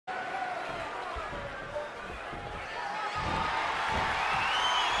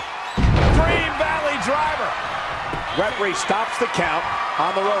Referee stops the count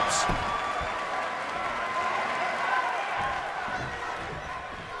on the ropes.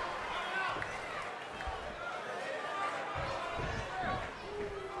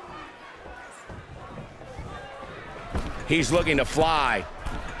 He's looking to fly.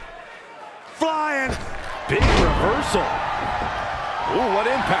 Flying. Big reversal. Ooh, what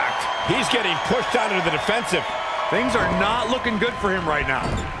impact. He's getting pushed out into the defensive. Things are not looking good for him right now.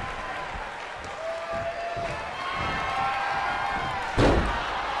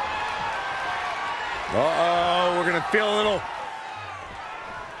 Uh-oh, we're going to feel a little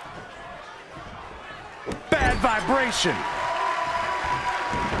bad vibration.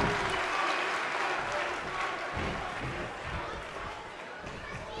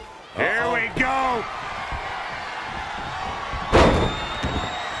 Here we go.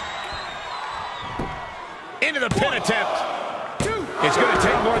 Into the pin attempt. It's going to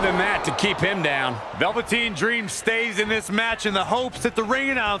take more than that to keep him down. Velveteen Dream stays in this match in the hopes that the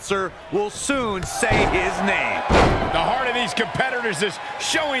ring announcer will soon say his name. The heart of these competitors is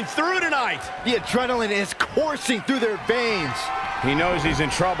showing through tonight. The adrenaline is coursing through their veins. He knows he's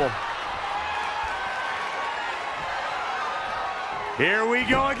in trouble. Here we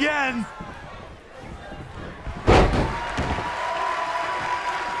go again.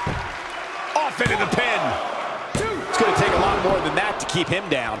 Off into the pin. It's going to take a lot more than that to keep him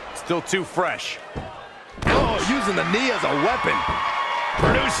down. Still too fresh. Oh, using the knee as a weapon.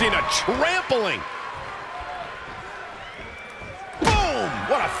 Producing a trampling. Boom!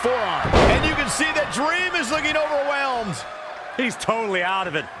 What a forearm. And you can see that Dream is looking overwhelmed. He's totally out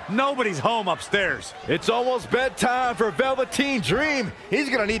of it. Nobody's home upstairs. It's almost bedtime for Velveteen Dream. He's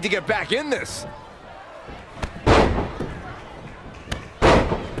going to need to get back in this.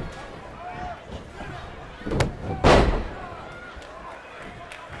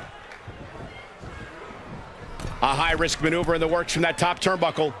 A high-risk maneuver in the works from that top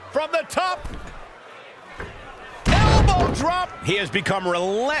turnbuckle. From the top. Elbow drop. He has become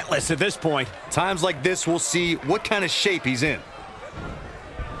relentless at this point. Times like this, we'll see what kind of shape he's in.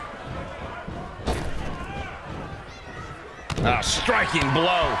 A striking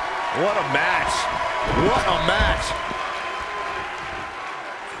blow. What a match. What a match.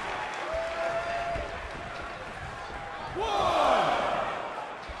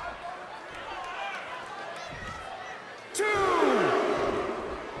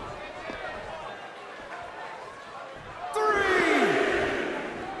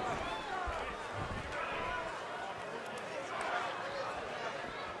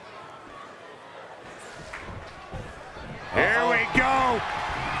 Here we go.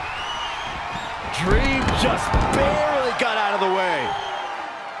 Dream just barely got out of the way.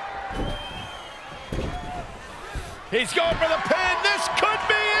 He's going for the pin. This could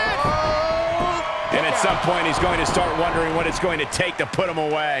be it. Oh, And at some point, he's going to start wondering what it's going to take to put him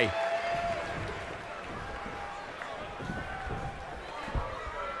away.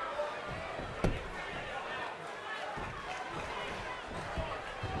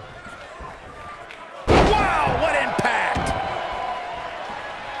 Wow, what impact.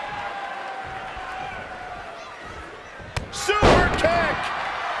 Super kick.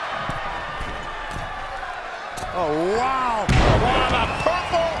 Oh, wow. What a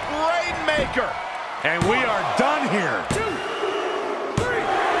purple rainmaker. And we are done here. 2, 3.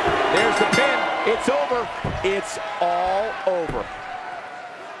 There's the pin. It's over. It's all over.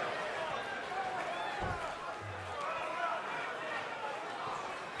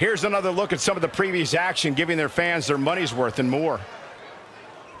 Here's another look at some of the previous action, giving their fans their money's worth and more.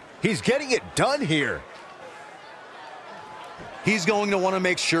 he's getting it done here. He's going to want to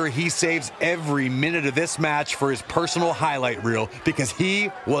make sure he saves every minute of this match for his personal highlight reel because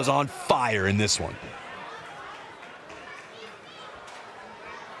he was on fire in this one.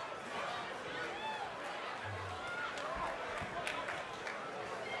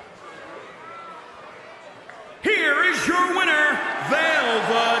 Here is your winner,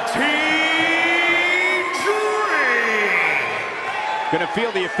 Velveteen Dream. Gonna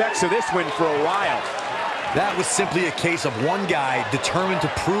feel the effects of this win for a while. That was simply a case of one guy determined to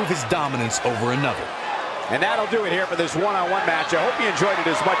prove his dominance over another. And that'll do it here for this one-on-one match. I hope you enjoyed it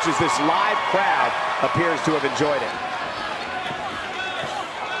as much as this live crowd appears to have enjoyed it.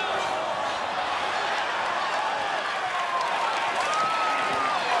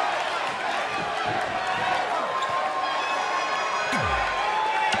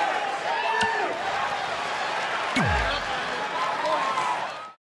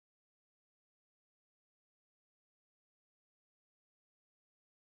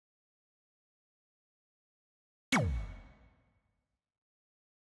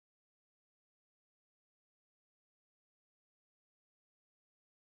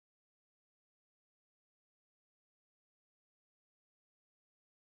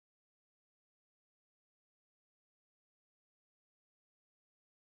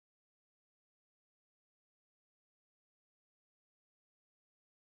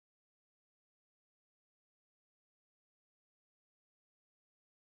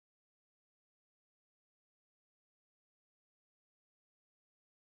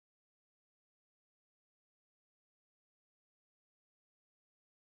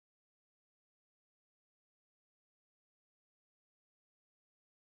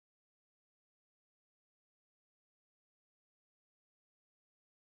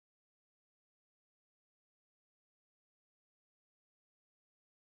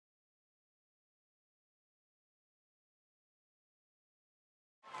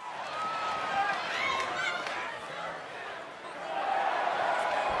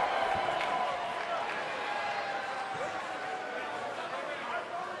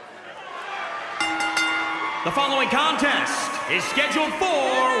 The following contest is scheduled for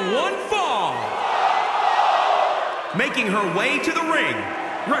one fall. Making her way to the ring,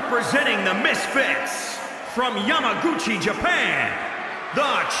 representing the Misfits, from Yamaguchi, Japan,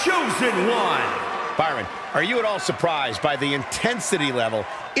 the Chosen One. Byron, are you at all surprised by the intensity level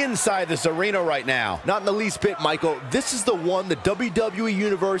inside this arena right now? Not in the least bit, Michael. This is the one the WWE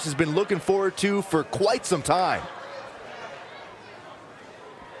Universe has been looking forward to for quite some time.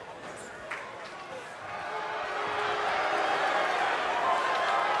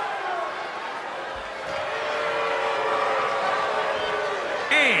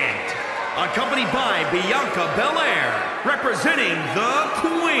 And accompanied by Bianca Belair, representing the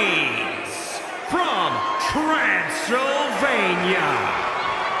Queens, from Transylvania,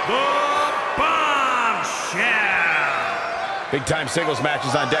 the Bombshell. Big-time singles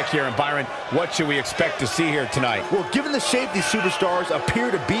matches on deck here, and Byron, what should we expect to see here tonight? Well, given the shape these superstars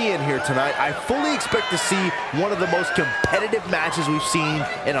appear to be in here tonight, I fully expect to see one of the most competitive matches we've seen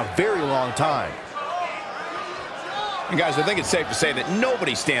in a very long time. And guys, I think it's safe to say that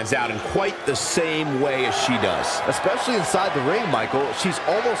nobody stands out in quite the same way as she does. Especially inside the ring, Michael. She's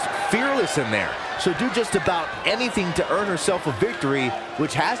almost fearless in there. She'll do just about anything to earn herself a victory,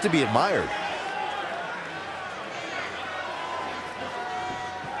 which has to be admired.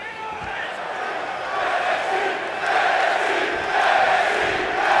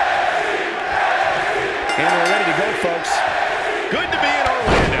 And we're ready to go, folks. Good to be in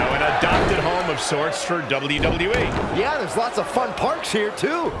Orlando, an adopted home of sorts for WWE. Yeah, there's lots of fun parks here,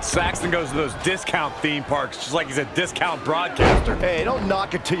 too. Saxton goes to those discount theme parks just like he's a discount broadcaster. Hey, don't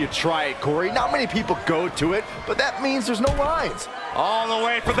knock it till you try it, Corey. Not many people go to it, but that means there's no lines. All the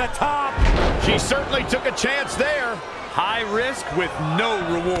way for the top. She certainly took a chance there. High risk with no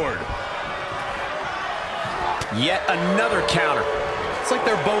reward. Yet another counter. It's like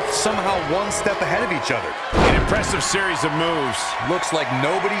they're both somehow one step ahead of each other. An impressive series of moves. Looks like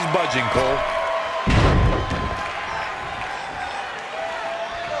nobody's budging, Cole.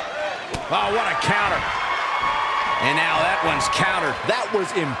 Oh, what a counter. And now that one's countered. That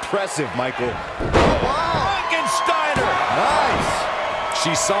was impressive, Michael. Frankensteiner. Nice.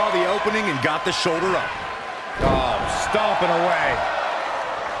 She saw the opening and got the shoulder up. Oh, stomping away.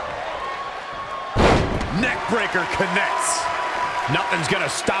 Neckbreaker connects. Nothing's gonna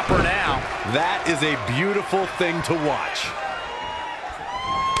stop her now. That is a beautiful thing to watch.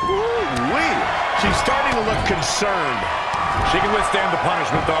 Ooh-wee. She's starting to look concerned. She can withstand the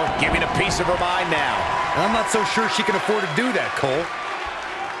punishment, though. Giving a piece of her mind now. I'm not so sure she can afford to do that, Cole.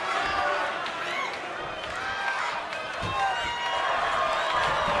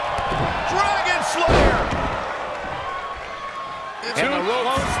 Dragon Slayer. Too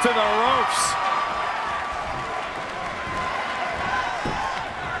close to the ropes.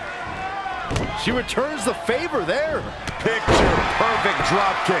 She returns the favor there. Picture perfect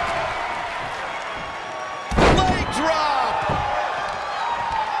drop kick. Leg drop.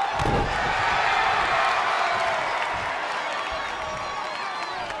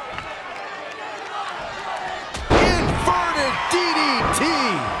 Inverted DDT.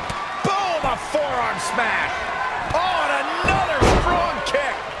 Boom, a forearm smack. Oh, and another strong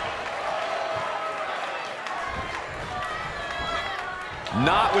kick.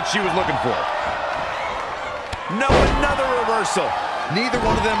 Not what she was looking for. No, another reversal. Neither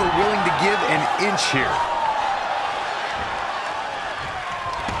one of them are willing to give an inch here.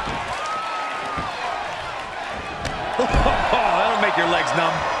 Oh, that'll make your legs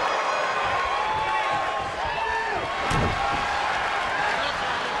numb.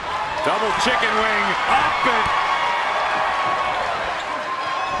 Double chicken wing up and...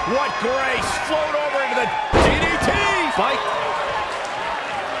 What grace. Float over into the DDT. Fight.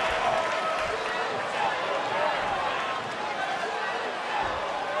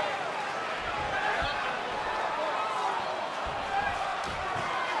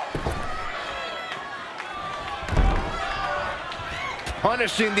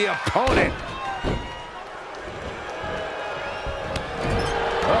 Punishing the opponent.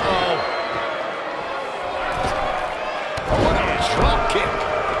 Uh-oh. What a drop kick.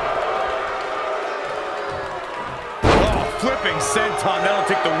 Oh, flipping senton. That'll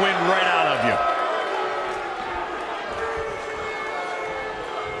take the wind right out of you.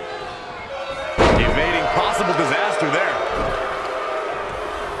 Evading possible disaster there.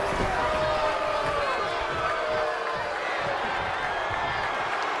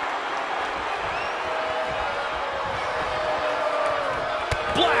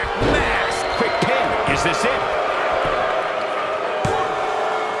 Black mass. Quick pin. Is this it? 1,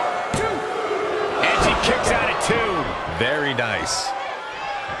 2. And she kicks out at 2. Very nice.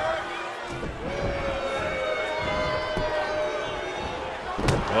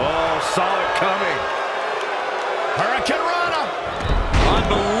 Oh, saw it coming. Hurricane Rana.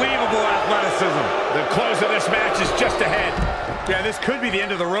 Unbelievable athleticism. The close of this match is just ahead. Yeah, this could be the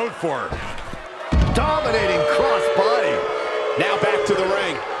end of the road for her. Dominating cross body. Now back to the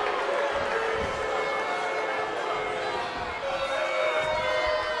ring.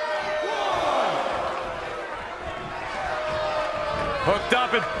 Hooked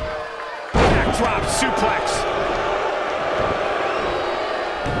up and backdrop suplex.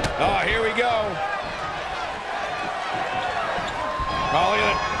 Oh, here we go. Oh, look at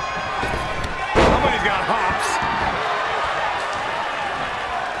it. Somebody's got hops.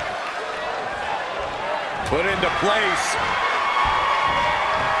 Put into place.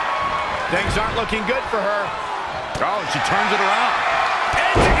 Things aren't looking good for her. Oh, she turns it around.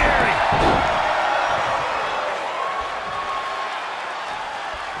 Enzuigiri.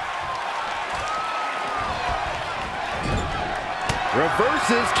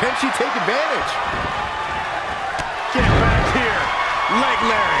 Reverses. Can she take advantage? Get back here. Leg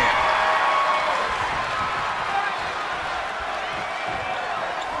lariat.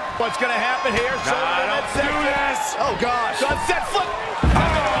 What's going to happen here? Don't do this. Oh, gosh. Sunset flip. Oh.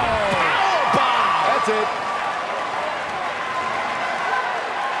 Powerbomb. That's it.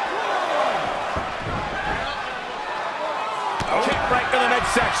 Kick right to the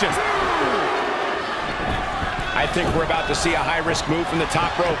midsection. I think we're about to see a high-risk move from the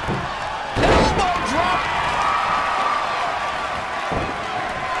top rope. Elbow drop.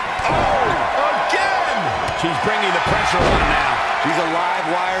 Oh, again. She's bringing the pressure on now. She's a live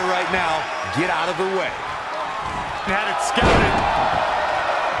wire right now. Get out of her way. Had it scouted.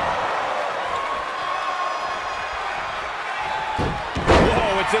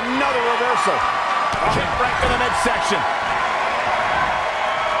 Whoa, it's another reversal. Kick right to the midsection.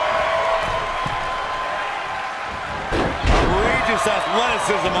 Outrageous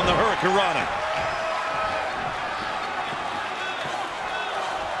athleticism on the Hurricane Rana.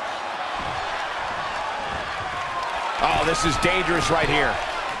 Oh, this is dangerous right here.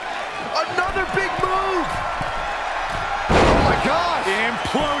 Another big move. Oh, my gosh.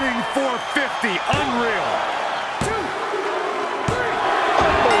 Imploding 450. Unreal. 2, 3.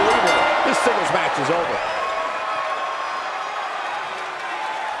 Unbelievable. This singles match is over.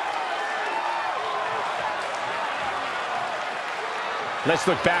 Let's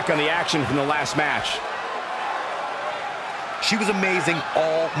look back on the action from the last match. She was amazing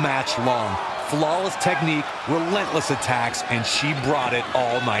all match long. Flawless technique, relentless attacks, and she brought it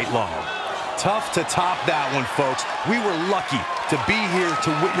all night long. Tough to top that one, folks. We were lucky to be here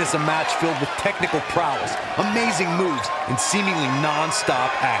to witness a match filled with technical prowess, amazing moves, and seemingly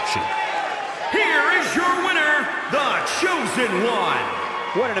non-stop action. Here is your winner, the Chosen One.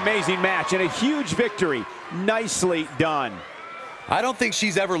 What an amazing match and a huge victory. Nicely done. I don't think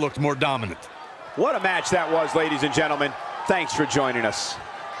she's ever looked more dominant. What a match that was, ladies and gentlemen. Thanks for joining us.